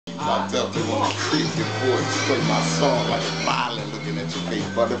locked up, they want to creep and boy, straight my song like a violin looking at your face,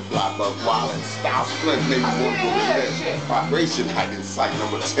 butterfly, but wild and style split, maybe one go to that. Vibration height in sight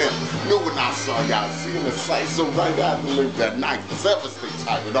number 10. Knew when I saw y'all seeing the sight, so right after live that night, ever stay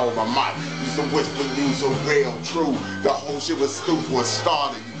tight with all my mic. Used to whisper news so real, true. The whole shit was stupid when it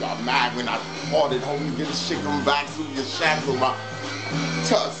started. You got mad when I parted, homie, get the shit come back through your shackle, my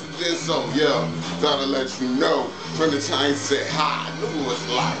touch this, so yeah, gotta let you know. From the time said hi, I knew it was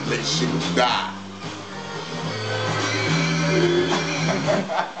like let she would die.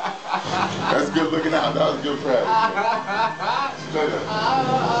 That's good looking out. That was good practice. Straight up.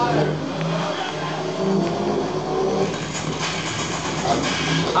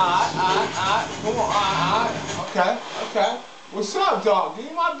 Alright. Come on, alright. Okay. What's up, dog? Give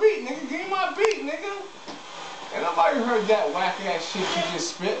me my beat, nigga. Give me my beat, nigga. Ain't nobody heard that whack ass shit you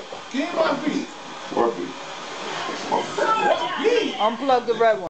just spit. Give me my beat. What beat? What beat? Unplug the red one.